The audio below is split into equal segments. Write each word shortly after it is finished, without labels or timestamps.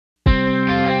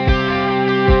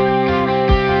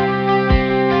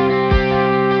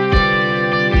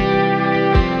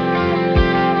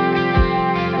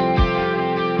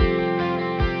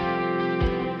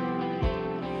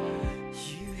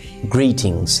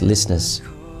Greetings, listeners.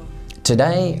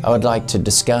 Today I would like to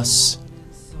discuss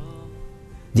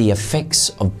the effects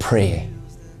of prayer.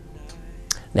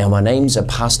 Now, my name's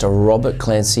Pastor Robert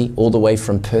Clancy, all the way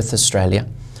from Perth, Australia.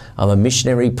 I'm a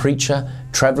missionary preacher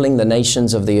traveling the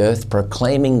nations of the earth,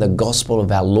 proclaiming the gospel of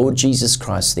our Lord Jesus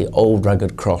Christ, the old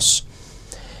rugged cross.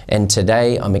 And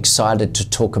today I'm excited to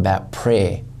talk about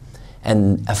prayer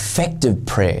and effective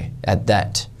prayer at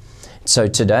that. So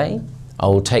today I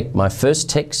will take my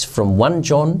first text from 1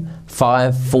 John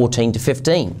 5:14 to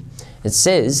 15. It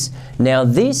says, "Now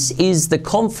this is the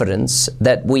confidence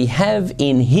that we have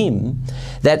in Him,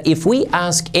 that if we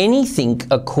ask anything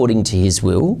according to His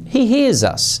will, He hears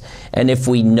us. And if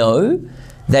we know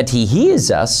that He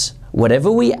hears us,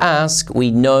 whatever we ask,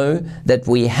 we know that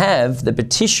we have the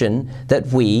petition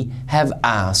that we have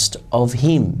asked of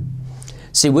Him."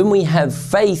 See, when we have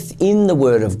faith in the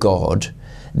Word of God,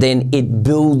 then it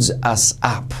builds us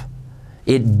up.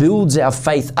 It builds our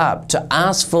faith up to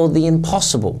ask for the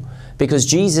impossible. Because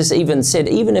Jesus even said,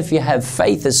 even if you have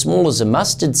faith as small as a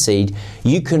mustard seed,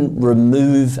 you can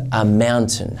remove a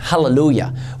mountain.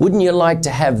 Hallelujah. Wouldn't you like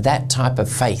to have that type of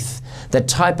faith? The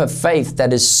type of faith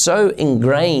that is so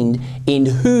ingrained in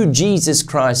who Jesus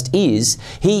Christ is.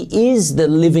 He is the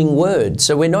living Word.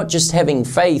 So we're not just having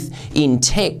faith in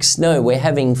text. No, we're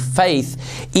having faith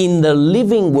in the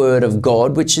living Word of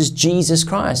God, which is Jesus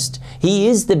Christ. He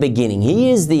is the beginning.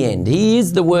 He is the end. He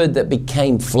is the Word that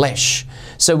became flesh.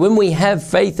 So when we have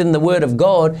faith in the Word of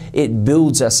God, it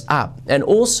builds us up. And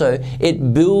also,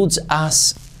 it builds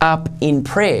us up in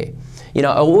prayer. You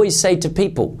know, I always say to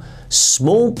people,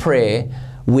 small prayer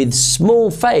with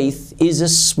small faith is a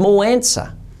small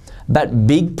answer. But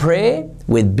big prayer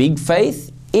with big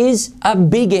faith is a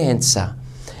big answer.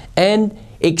 And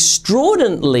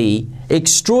extraordinarily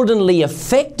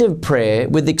effective prayer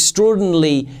with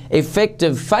extraordinarily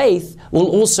effective faith will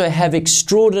also have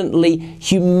extraordinarily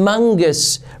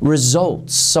humongous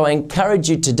results. So I encourage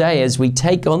you today, as we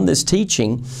take on this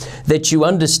teaching, that you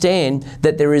understand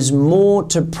that there is more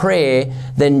to prayer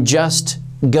than just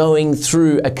going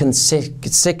through a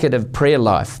consecutive prayer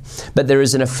life. But there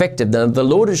is an effective. The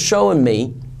Lord has shown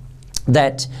me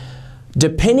that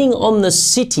depending on the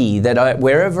city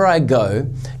wherever I go,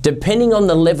 depending on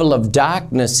the level of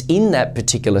darkness in that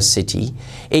particular city,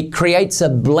 it creates a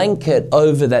blanket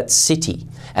over that city.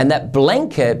 And that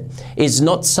blanket is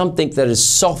not something that is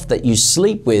soft that you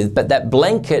sleep with, but that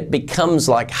blanket becomes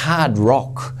like hard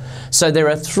rock. So there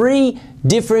are three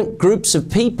different groups of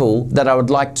people that I would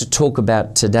like to talk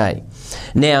about today.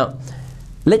 Now,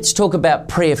 let's talk about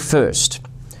prayer first.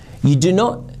 You do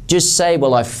not just say,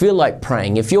 well, I feel like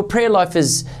praying. If your prayer life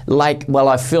is like, well,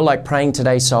 I feel like praying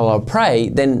today, so I'll pray,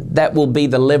 then that will be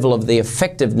the level of the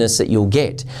effectiveness that you'll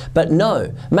get. But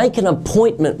no, make an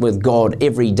appointment with God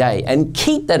every day and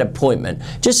keep that appointment.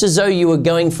 Just as though you were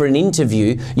going for an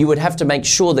interview, you would have to make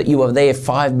sure that you were there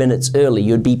 5 minutes early.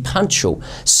 You'd be punctual.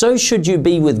 So should you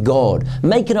be with God.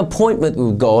 Make an appointment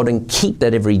with God and keep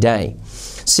that every day.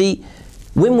 See,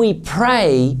 when we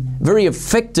pray very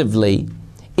effectively,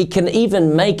 it can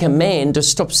even make a man to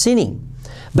stop sinning.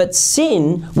 But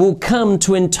sin will come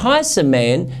to entice a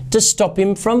man to stop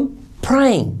him from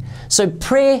praying. So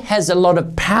prayer has a lot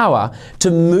of power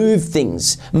to move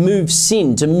things, move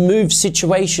sin, to move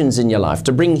situations in your life,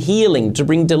 to bring healing, to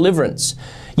bring deliverance.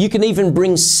 You can even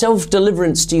bring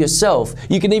self-deliverance to yourself.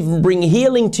 You can even bring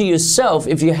healing to yourself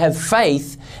if you have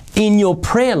faith in your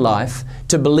prayer life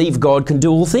to believe God can do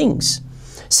all things.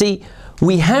 See,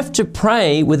 we have to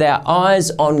pray with our eyes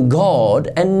on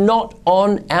God and not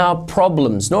on our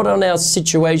problems, not on our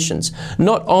situations,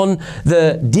 not on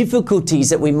the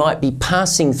difficulties that we might be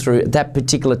passing through at that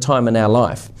particular time in our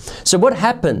life. So what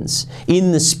happens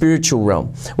in the spiritual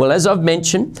realm? Well, as I've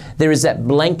mentioned, there is that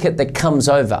blanket that comes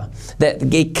over,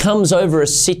 that it comes over a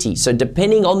city. So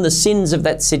depending on the sins of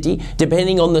that city,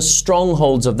 depending on the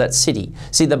strongholds of that city.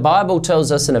 See, the Bible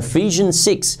tells us in Ephesians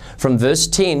 6 from verse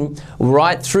 10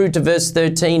 right through to verse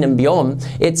 13 and beyond,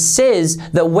 it says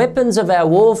the weapons of our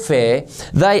warfare,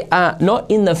 they are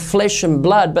not in the flesh and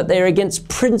blood, but they're against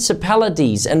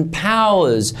principalities and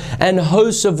powers and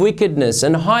hosts of wickedness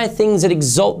and high things that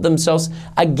exalt themselves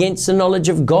against the knowledge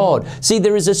of God. See,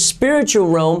 there is a spiritual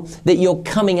realm that you're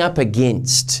coming up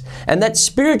against. And that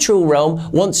spiritual realm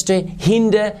wants to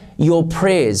hinder your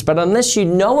prayers. But unless you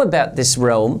know about this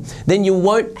realm, then you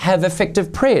won't have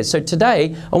effective prayers. So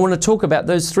today, I want to talk about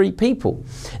those three people.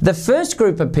 The first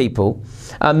group of people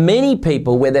are many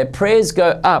people where their prayers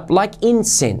go up like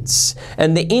incense,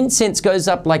 and the incense goes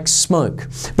up like smoke.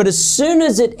 But as soon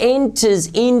as it enters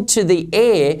into the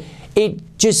air, it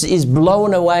just is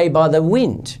blown away by the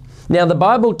wind. Now the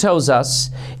Bible tells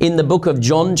us in the book of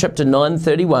John chapter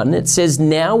 9:31, it says,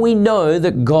 "Now we know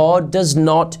that God does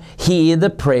not hear the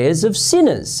prayers of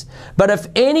sinners. But if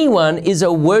anyone is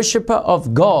a worshipper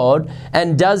of God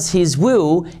and does His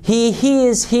will, He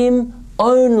hears him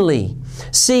only."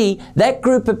 See, that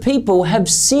group of people have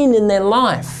sin in their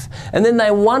life, and then they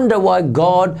wonder why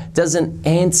God doesn't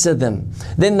answer them.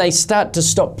 Then they start to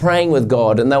stop praying with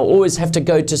God, and they'll always have to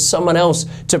go to someone else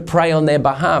to pray on their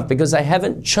behalf because they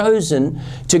haven't chosen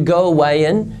to go away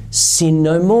and sin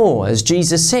no more, as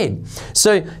Jesus said.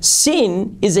 So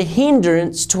sin is a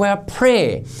hindrance to our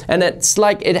prayer, and it's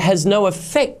like it has no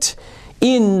effect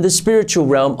in the spiritual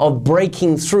realm of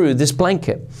breaking through this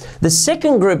blanket. The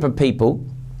second group of people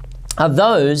are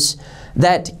those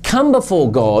that come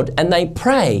before God and they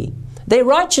pray. They're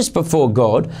righteous before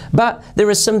God, but there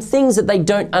are some things that they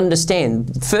don't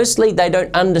understand. Firstly, they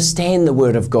don't understand the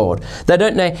Word of God. They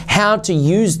don't know how to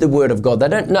use the Word of God. They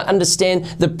don't understand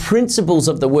the principles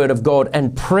of the Word of God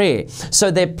and prayer. So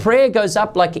their prayer goes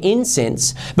up like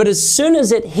incense, but as soon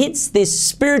as it hits this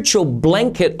spiritual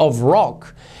blanket of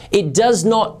rock, it does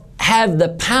not have the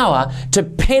power to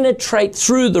penetrate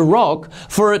through the rock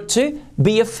for it to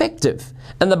be effective.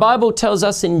 And the Bible tells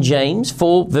us in James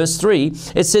 4 verse 3,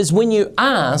 it says, "When you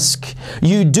ask,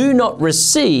 you do not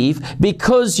receive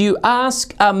because you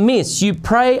ask amiss. You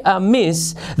pray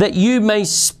amiss that you may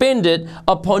spend it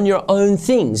upon your own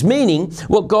things." Meaning,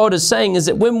 what God is saying is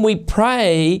that when we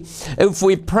pray, if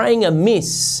we're praying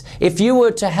amiss, if you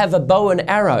were to have a bow and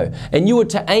arrow and you were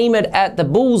to aim it at the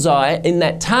bullseye in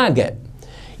that target,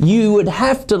 you would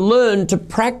have to learn to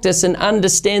practice and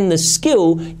understand the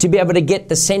skill to be able to get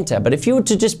the center. But if you were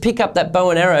to just pick up that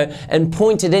bow and arrow and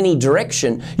point it any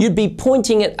direction, you'd be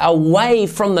pointing it away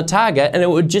from the target and it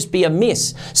would just be a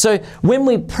miss. So when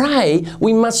we pray,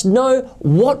 we must know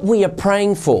what we are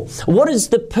praying for. What is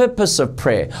the purpose of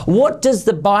prayer? What does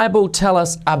the Bible tell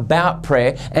us about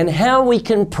prayer and how we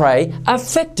can pray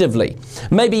effectively?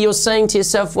 Maybe you're saying to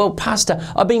yourself, "Well, Pastor,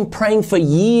 I've been praying for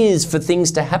years for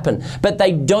things to happen, but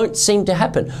they don't seem to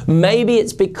happen." Maybe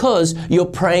it's because you're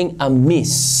praying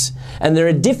amiss. And there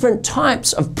are different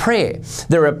types of prayer.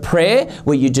 There are prayer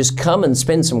where you just come and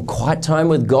spend some quiet time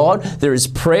with God. There is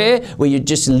prayer where you're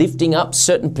just lifting up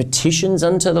certain petitions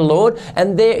unto the Lord.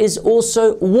 And there is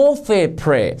also warfare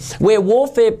prayer, where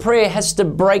warfare prayer has to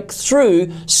break through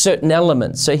certain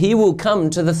elements. So here we'll come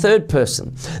to the third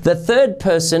person. The third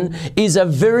person is a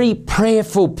very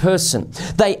prayerful person.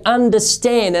 They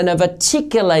understand and have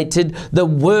articulated the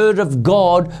Word of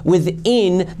God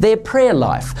within their prayer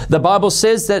life. The Bible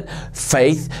says that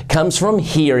faith comes from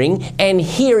hearing, and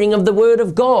hearing of the Word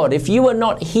of God. If you are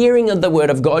not hearing of the Word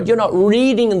of God, you're not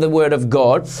reading the Word of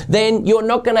God, then you're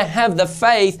not going to have the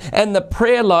faith and the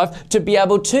prayer life to be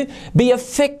able to be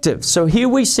effective. So here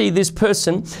we see this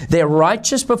person, they're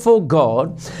righteous before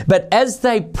God, but as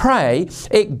they pray,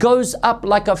 it goes up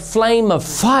like a flame of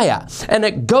fire, and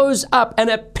it goes up and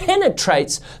it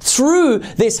penetrates through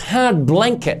this hard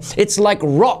blanket. It's like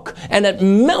rock, and it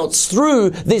melts through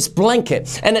this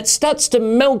blanket, and it starts to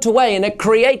melt away, and it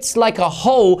creates like a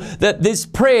hole that this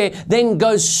prayer then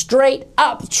goes straight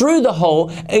up through the hole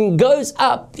and goes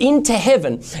up into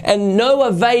heaven, and no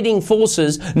evading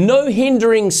forces, no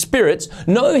hindering spirits,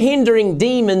 no hindering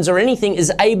demons or anything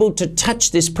is able to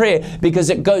touch this prayer because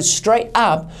it goes straight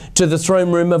up to the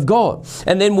throne room of God.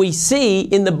 And then we see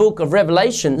in the book of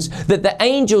Revelations that the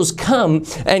angels come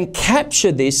and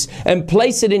capture this and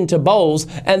place it into bowls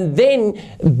and then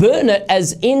burn it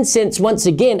as incense once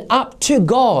again up to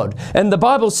God. And the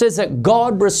Bible says that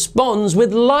God responds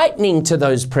with lightning to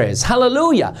those prayers.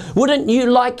 Hallelujah. Wouldn't you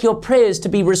like your prayers to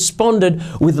be responded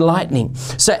with lightning?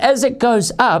 So as it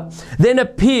goes up, then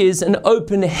appears an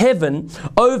open heaven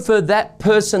over that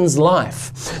person's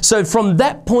life. So from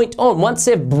that point on, once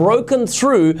they've broken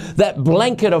through that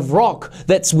blanket of rock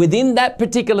that's within that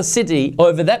particular city,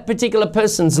 over that particular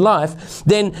person's life,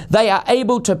 then they are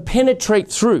able to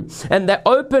penetrate through. And that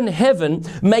open heaven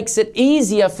makes it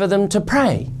easier for them to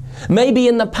pray. Maybe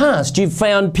in the past you've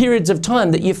found periods of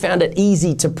time that you found it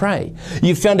easy to pray.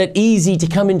 You found it easy to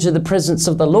come into the presence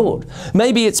of the Lord.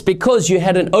 Maybe it's because you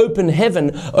had an open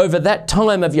heaven over that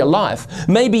time of your life.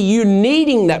 Maybe you're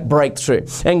needing that breakthrough,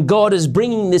 and God is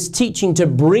bringing this teaching to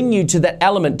bring you to that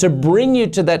element, to bring you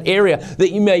to that area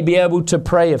that you may be able to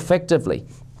pray effectively.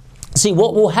 See,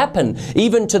 what will happen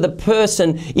even to the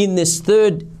person in this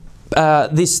third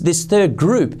this third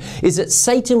group is that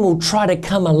Satan will try to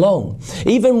come along.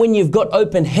 Even when you've got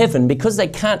open heaven, because they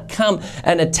can't come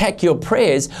and attack your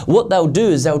prayers, what they'll do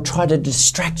is they'll try to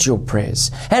distract your prayers.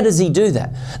 How does he do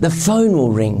that? The phone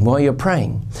will ring while you're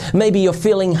praying. Maybe you're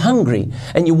feeling hungry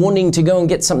and you're wanting to go and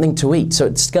get something to eat, so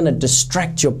it's going to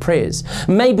distract your prayers.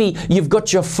 Maybe you've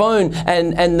got your phone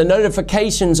and the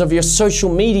notifications of your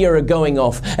social media are going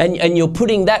off, and you're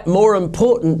putting that more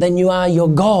important than you are your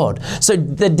God. So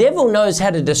the devil knows how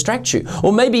to distract you.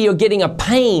 Or maybe you're getting a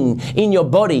pain in your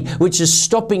body which is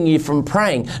stopping you from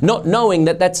praying, not knowing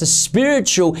that that's a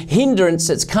spiritual hindrance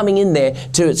that's coming in there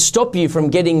to stop you from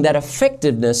getting that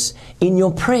effectiveness in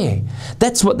your prayer.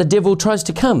 That's what the devil tries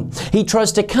to come. He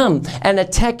tries to come and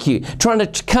attack you, trying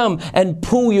to come and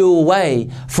pull you away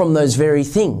from those very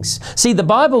things. See, the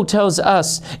Bible tells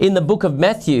us in the book of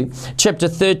Matthew, chapter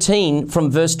 13,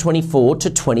 from verse 24 to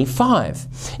 25,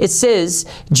 it says,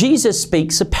 Jesus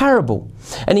speaks a parable.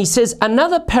 And he says,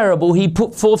 another parable he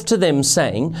put forth to them,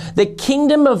 saying, the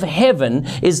kingdom of heaven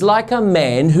is like a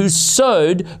man who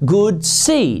sowed good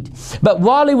seed. But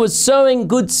while he was sowing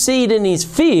good seed in his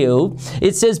field,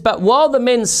 it says, but while the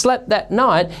men slept that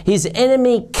night, his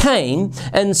enemy came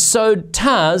and sowed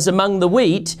tares among the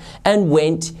wheat and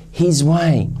went his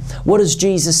way. What is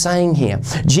Jesus saying here?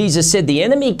 Jesus said the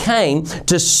enemy came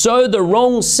to sow the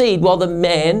wrong seed while the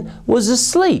man was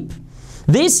asleep.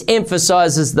 This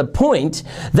emphasizes the point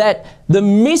that the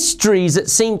mysteries that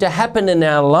seem to happen in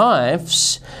our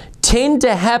lives tend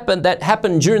to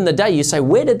happen during the day. You say,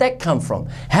 where did that come from?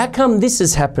 How come this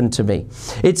has happened to me?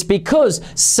 It's because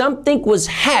something was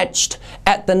hatched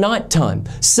at the nighttime.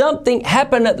 Something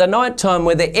happened at the nighttime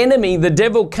where the enemy, the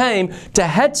devil, came to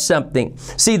hatch something.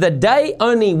 See, the day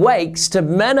only wakes to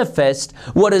manifest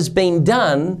what has been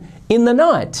done in the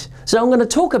night. So I'm going to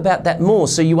talk about that more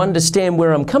so you understand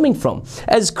where I'm coming from.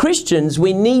 As Christians,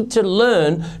 we need to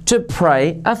learn to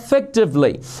pray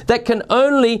effectively. That can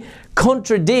only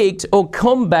contradict or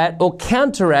combat or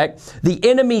counteract the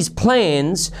enemy's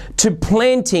plans to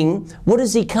planting. What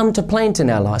does he come to plant in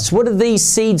our lives? What do these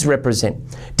seeds represent?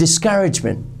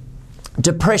 Discouragement,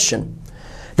 depression,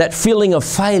 that feeling of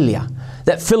failure,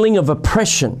 that feeling of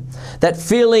oppression, that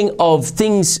feeling of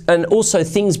things, and also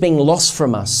things being lost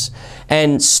from us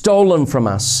and stolen from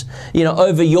us,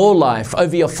 over your life,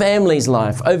 over your family's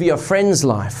life, over your friend's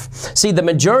life. See, the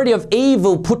majority of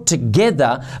evil put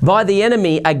together by the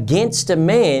enemy against a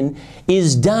man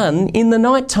is done in the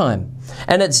nighttime.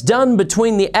 And it's done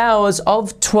between the hours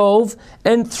of 12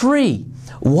 and 3.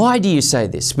 Why do you say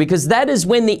this? Because that is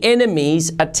when the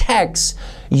enemy's attacks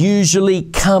usually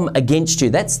come against you.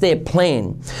 That's their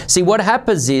plan. See, what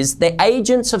happens is the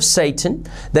agents of Satan,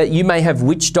 that you may have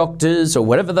witch doctors or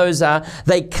whatever those are,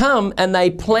 they come and they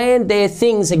plan their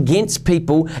things against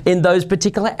people in those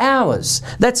particular hours.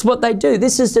 That's what they do.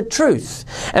 This is the truth.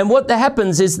 And what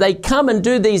happens is they come and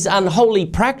do these unholy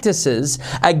practices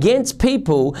against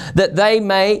people that they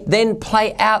may then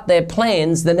play out their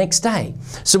plans the next day.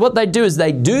 So what they do is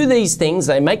they do these things,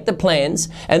 they make the plans,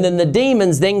 and then the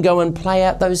demons then go and play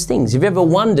out those things. Have you ever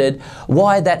wondered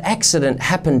why that accident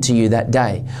happened to you that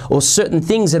day, or certain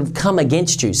things that have come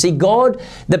against you? See, God,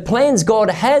 the plans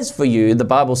God has for you, the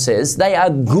Bible says, they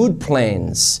are good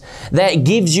plans. That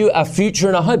gives you a future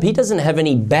and a hope. He doesn't have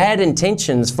any bad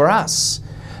intentions for us.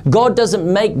 God doesn't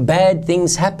make bad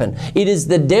things happen. It is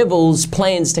the devil's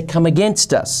plans to come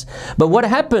against us. But what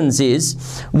happens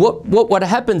is, what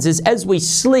happens is as we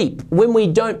sleep, when we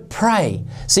don't pray,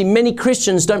 see, many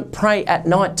Christians don't pray at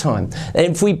night time. And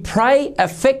if we pray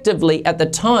effectively at the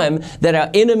time that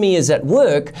our enemy is at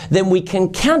work, then we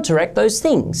can counteract those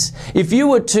things. If you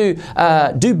were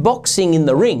to do boxing in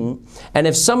the ring, and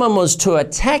if someone was to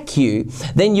attack you,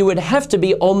 then you would have to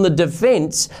be on the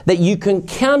defense that you can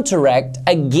counteract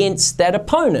against that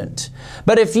opponent.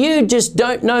 But if you just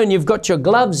don't know and you've got your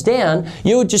gloves down,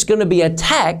 you're just going to be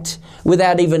attacked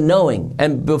without even knowing.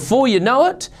 And before you know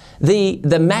it,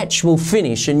 the match will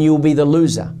finish and you'll be the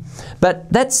loser.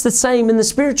 But that's the same in the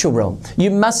spiritual realm.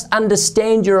 You must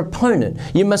understand your opponent.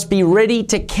 You must be ready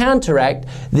to counteract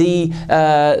the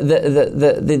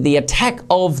attack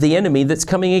of the enemy that's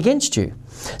coming against you.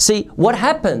 See, what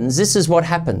happens, this is what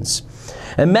happens.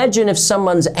 Imagine if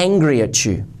someone's angry at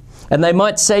you and they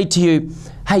might say to you,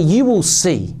 hey, you will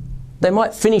see. They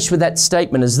might finish with that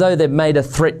statement as though they've made a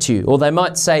threat to you. Or they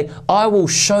might say, I will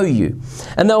show you.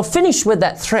 And they'll finish with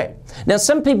that threat. Now,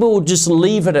 some people will just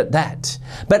leave it at that.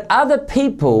 But other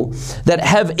people that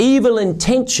have evil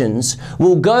intentions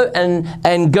will go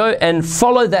and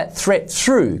follow that threat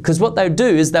through. Because what they'll do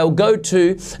is they'll go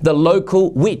to the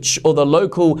local witch or the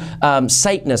local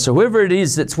Satanist or whoever it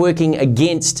is that's working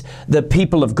against the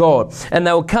people of God. And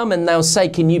they'll come and they'll say,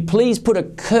 can you please put a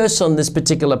curse on this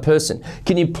particular person?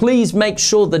 Can you please make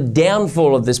sure the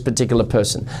downfall of this particular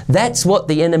person? That's what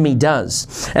the enemy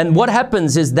does. And what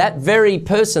happens is that very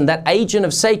person, that agent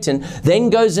of Satan, then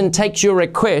goes and takes your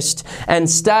request and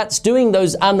starts doing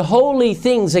those unholy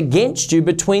things against you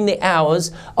between the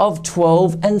hours of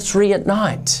 12 and 3 at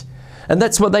night. And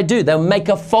that's what they do. They'll make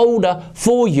a folder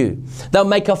for you. They'll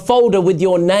make a folder with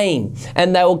your name,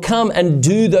 and they will come and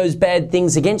do those bad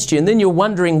things against you. And then you're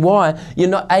wondering why you're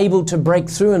not able to break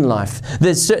through in life.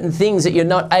 There's certain things that you're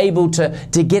not able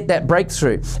to get that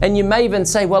breakthrough. And you may even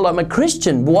say, well, I'm a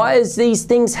Christian. Why is these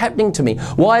things happening to me?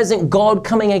 Why isn't God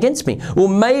coming against me? Well,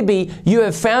 maybe you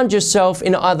have found yourself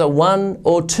in either one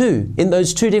or two, in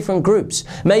those two different groups.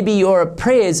 Maybe your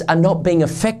prayers are not being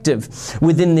effective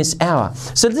within this hour.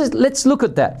 So let's look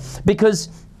at that, because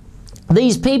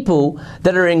these people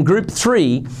that are in group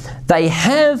 3, they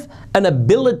have an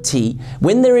ability,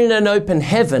 when they're in an open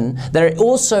heaven, they're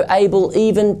also able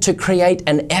even to create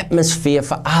an atmosphere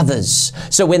for others.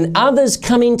 So when others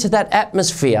come into that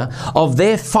atmosphere of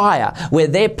their fire, where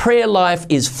their prayer life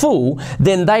is full,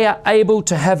 then they are able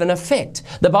to have an effect.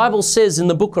 The Bible says in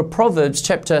the book of Proverbs,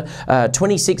 chapter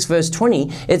 26, verse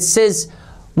 20, it says,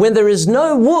 when there is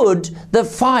no wood, the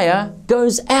fire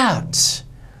goes out.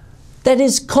 That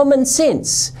is common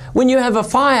sense. When you have a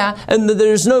fire and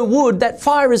there is no wood, that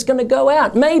fire is going to go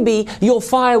out. Maybe your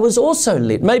fire was also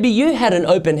lit. Maybe you had an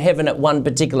open heaven at one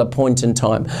particular point in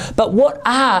time. But what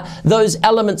are those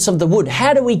elements of the wood?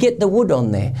 How do we get the wood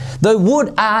on there? The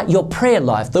wood are your prayer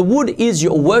life. The wood is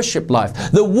your worship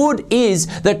life. The wood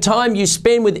is the time you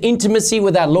spend with intimacy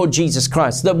with our Lord Jesus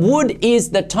Christ. The wood is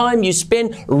the time you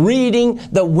spend reading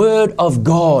the Word of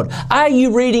God. Are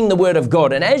you reading the Word of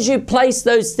God? And as you place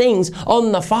those things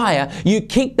on the fire, you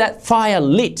keep that fire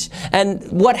lit. And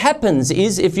what happens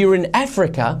is, if you're in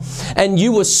Africa and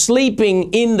you were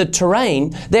sleeping in the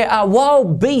terrain, there are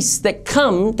wild beasts that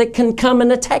can come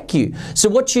and attack you. So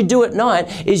what you do at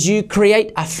night is you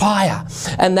create a fire,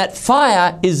 and that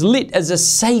fire is lit as a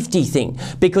safety thing,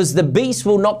 because the beast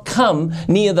will not come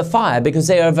near the fire because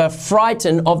they are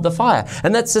frightened of the fire.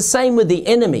 And that's the same with the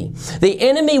enemy. The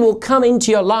enemy will come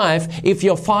into your life if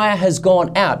your fire has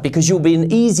gone out, because you'll be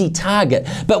an easy target.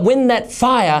 But when that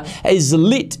fire is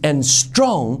lit and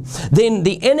strong, then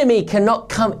the enemy cannot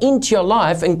come into your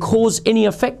life and cause any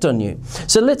effect on you.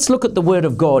 So let's look at the Word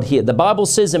of God here. The Bible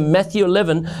says in Matthew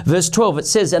 11, verse 12, it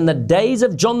says, "In the days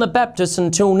of John the Baptist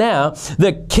until now,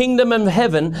 the kingdom of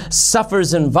heaven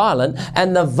suffers in violence,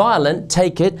 and the violent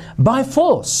take it by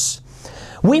force."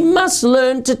 We must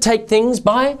learn to take things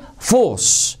by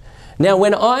force. Now,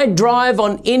 when I drive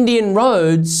on Indian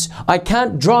roads, I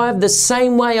can't drive the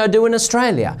same way I do in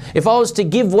Australia. If I was to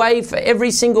give way for every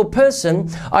single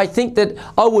person, I think that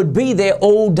I would be there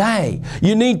all day.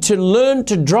 You need to learn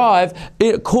to drive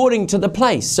according to the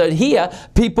place. So here,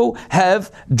 people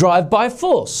have drive by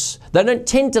force. They don't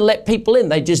tend to let people in.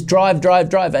 They just drive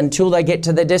until they get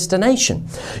to their destination.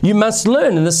 You must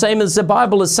learn, and the same as the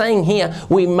Bible is saying here,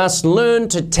 we must learn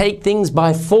to take things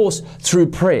by force through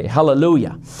prayer.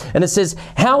 Hallelujah. And it says,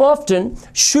 how often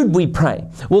should we pray?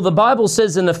 Well, the Bible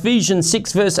says in Ephesians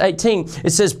 6, verse 18,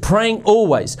 it says, praying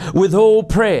always, with all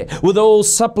prayer, with all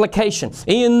supplication,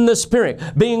 in the Spirit,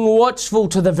 being watchful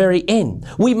to the very end.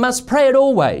 We must pray it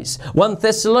always. 1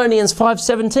 Thessalonians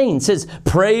 5:17 says,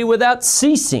 pray without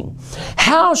ceasing.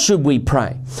 How should we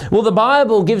pray? Well, the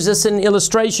Bible gives us an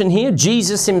illustration here.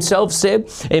 Jesus himself said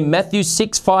in Matthew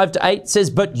 6, 5-8 says,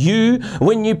 but you,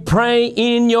 when you pray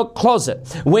in your closet,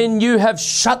 when you have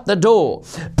shut the door,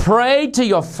 pray to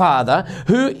your Father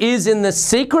who is in the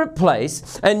secret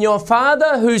place, and your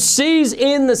Father who sees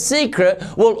in the secret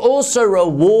will also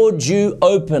reward you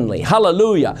openly.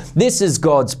 Hallelujah. This is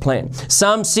God's plan.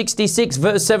 Psalm 66,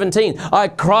 verse 17, I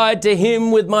cried to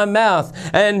him with my mouth,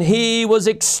 and he was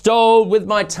extolled with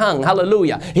my tongue.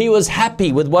 Hallelujah. He was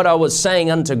happy with what I was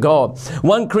saying unto God.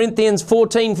 1 Corinthians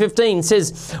 14:15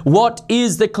 says, what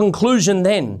is the conclusion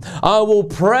then? I will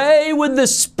pray with the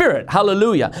Spirit.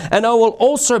 Hallelujah. And I will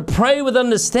also pray with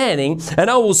understanding, and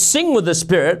I will sing with the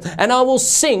Spirit, and I will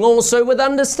sing also with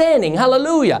understanding.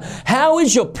 Hallelujah. How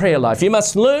is your prayer life? You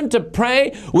must learn to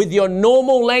pray with your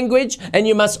normal language, and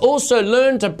you must also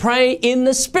learn to pray in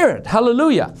the Spirit.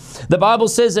 Hallelujah. The Bible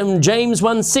says in James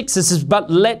 1:6, it says, but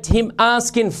let let him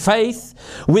ask in faith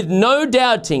with no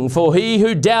doubting, for he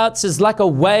who doubts is like a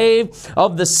wave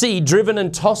of the sea driven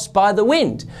and tossed by the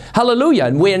wind. Hallelujah.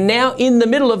 And we're now in the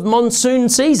middle of monsoon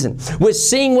season. We're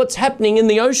seeing what's happening in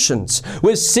the oceans.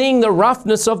 We're seeing the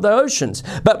roughness of the oceans.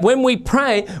 But when we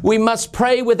pray, we must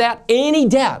pray without any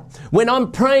doubt. When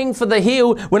I'm praying for the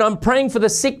healed, when I'm praying for the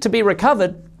sick to be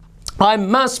recovered, I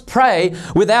must pray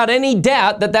without any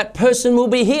doubt that that person will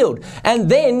be healed.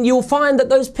 And then you'll find that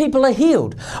those people are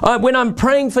healed. When I'm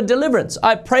praying for deliverance,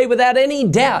 I pray without any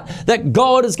doubt that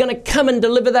God is going to come and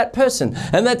deliver that person.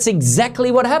 And that's exactly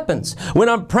what happens. When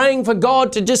I'm praying for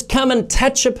God to just come and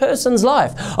touch a person's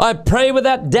life, I pray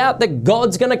without doubt that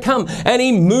God's going to come and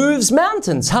He moves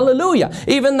mountains. Hallelujah.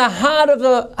 Even the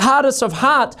hardest of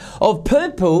heart of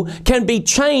people can be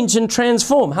changed and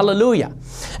transformed. Hallelujah.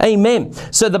 Amen.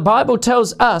 So the Bible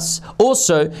tells us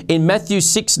also in Matthew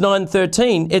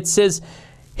 6:9-13, it says,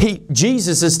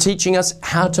 Jesus is teaching us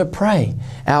how to pray.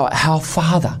 Our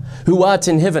Father, who art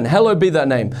in heaven, hallowed be thy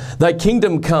name. Thy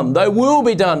kingdom come, thy will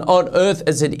be done on earth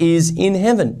as it is in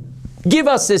heaven. Give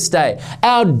us this day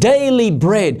our daily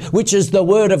bread, which is the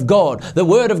Word of God. The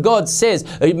Word of God says,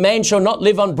 man shall not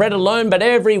live on bread alone, but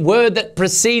every word that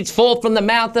proceeds forth from the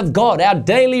mouth of God. Our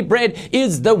daily bread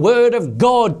is the Word of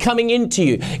God coming into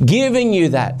you, giving you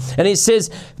that. And He says,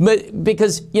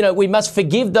 because, we must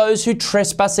forgive those who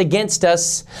trespass against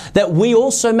us, that we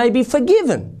also may be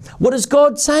forgiven. What is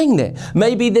God saying there?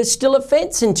 Maybe there's still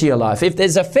offense into your life. If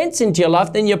there's offense into your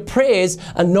life, then your prayers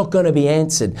are not going to be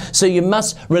answered. So you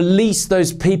must release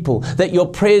those people that your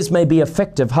prayers may be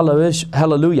effective.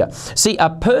 Hallelujah. See, a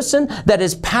person that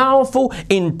is powerful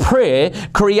in prayer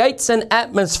creates an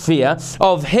atmosphere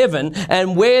of heaven,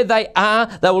 and where they are,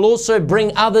 they will also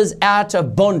bring others out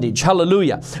of bondage.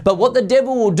 Hallelujah. But what the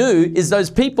devil will do is those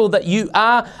people that you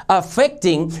are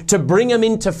affecting, to bring them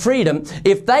into freedom,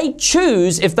 if they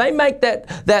choose, if they make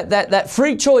that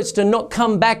free choice to not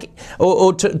come back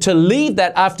or to leave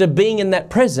that after being in that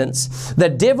presence, the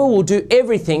devil will do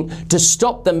everything to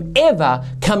stop them ever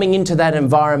coming into that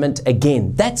environment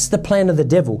again. That's the plan of the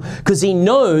devil, because he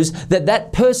knows that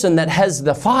that person that has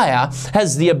the fire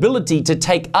has the ability to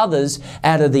take others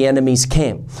out of the enemy's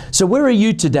camp. So where are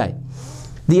you today?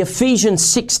 The Ephesians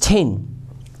 6:10.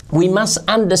 We must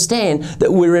understand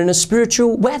that we're in a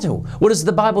spiritual battle. What does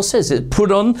the Bible say? It put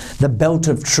on the belt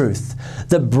of truth,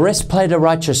 the breastplate of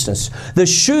righteousness, the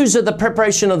shoes of the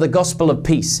preparation of the gospel of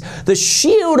peace, the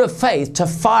shield of faith to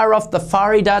fire off the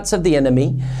fiery darts of the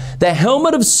enemy, the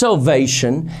helmet of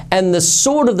salvation, and the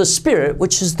sword of the Spirit,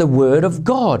 which is the Word of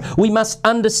God. We must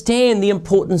understand the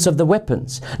importance of the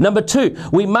weapons. Number 2,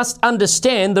 we must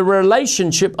understand the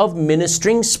relationship of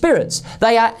ministering spirits.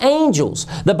 They are angels.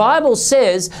 The Bible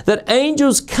says that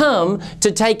angels come to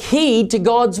take heed to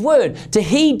God's Word, to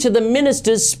heed to the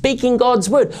ministers speaking God's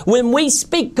Word. When we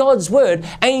speak God's Word,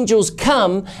 angels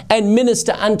come and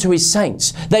minister unto His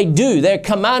saints. They do. They're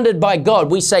commanded by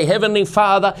God. We say, Heavenly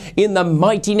Father, in the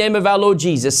mighty name of our Lord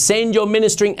Jesus, send your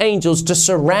ministering angels to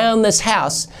surround this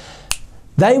house.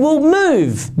 They will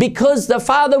move because the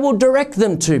Father will direct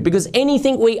them to. Because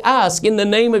anything we ask in the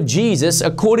name of Jesus,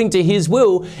 according to His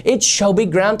will, it shall be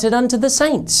granted unto the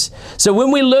saints. So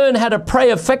when we learn how to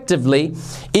pray effectively,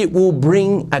 it will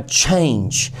bring a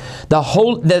change.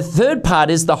 The third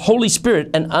part is the Holy Spirit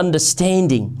and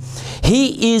understanding.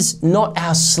 He is not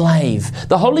our slave.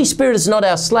 The Holy Spirit is not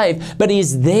our slave, but He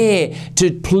is there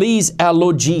to please our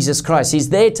Lord Jesus Christ. He's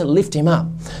there to lift Him up.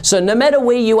 So no matter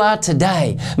where you are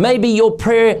today, maybe your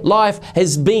prayer life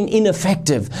has been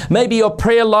ineffective. Maybe your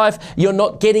prayer life, you're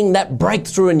not getting that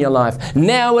breakthrough in your life.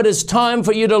 Now it is time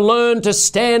for you to learn to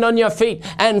stand on your feet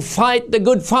and fight the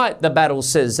good fight, the Bible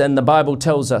says, and the Bible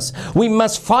tells us. We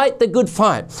must fight the good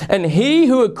fight. And He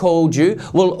who had called you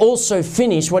will also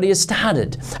finish what He has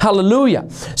started. Hallelujah.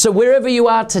 So wherever you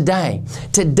are today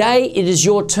it is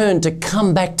your turn to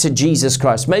come back to Jesus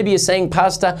Christ. Maybe you're saying,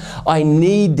 Pastor, I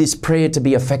need this prayer to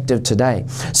be effective today.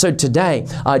 So today,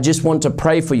 I just want to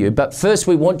pray for you. But first,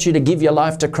 we want you to give your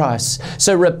life to Christ.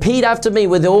 So repeat after me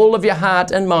with all of your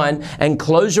heart and mind, and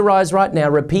close your eyes right now.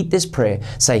 Repeat this prayer.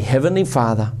 Say, Heavenly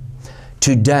Father,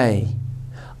 today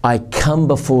I come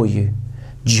before you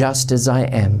just as I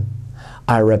am.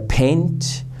 I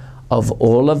repent of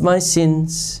all of my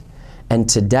sins, and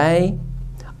today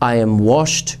I am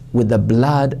washed with the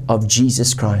blood of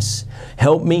Jesus Christ.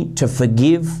 Help me to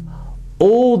forgive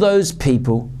all those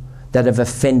people that have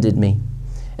offended me.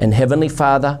 And Heavenly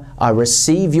Father, I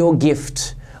receive your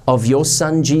gift of your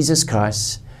Son, Jesus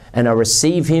Christ, and I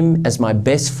receive Him as my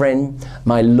best friend,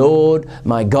 my Lord,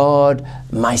 my God,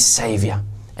 my Savior.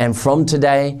 And from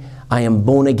today, I am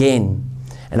born again,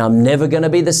 and I'm never going to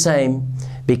be the same,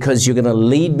 because you're going to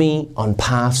lead me on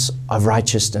paths of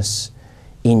righteousness.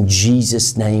 In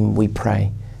Jesus' name we pray.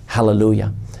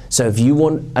 Hallelujah. So if you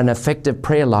want an effective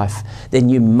prayer life, then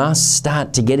you must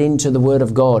start to get into the Word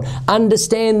of God.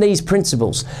 Understand these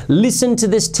principles. Listen to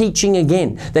this teaching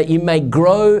again, that you may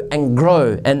grow and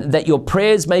grow, and that your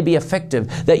prayers may be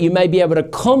effective, that you may be able to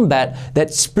combat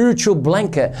that spiritual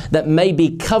blanket that may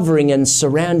be covering and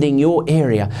surrounding your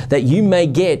area, that you may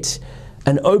get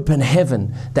an open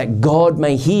heaven, that God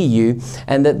may hear you,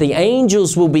 and that the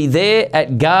angels will be there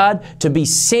at guard to be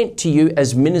sent to you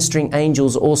as ministering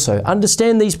angels also.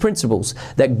 Understand these principles,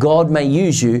 that God may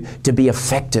use you to be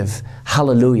effective.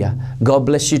 Hallelujah. God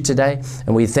bless you today,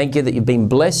 and we thank you that you've been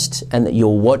blessed and that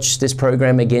you'll watch this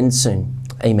program again soon.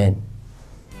 Amen.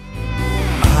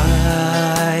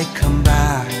 I come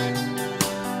back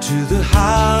to the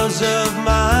house of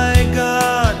my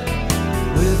God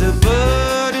with a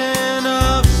burden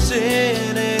of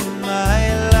sin in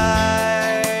my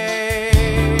life.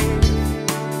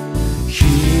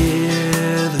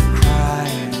 Hear the cry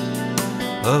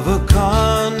of a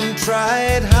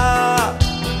contrite heart.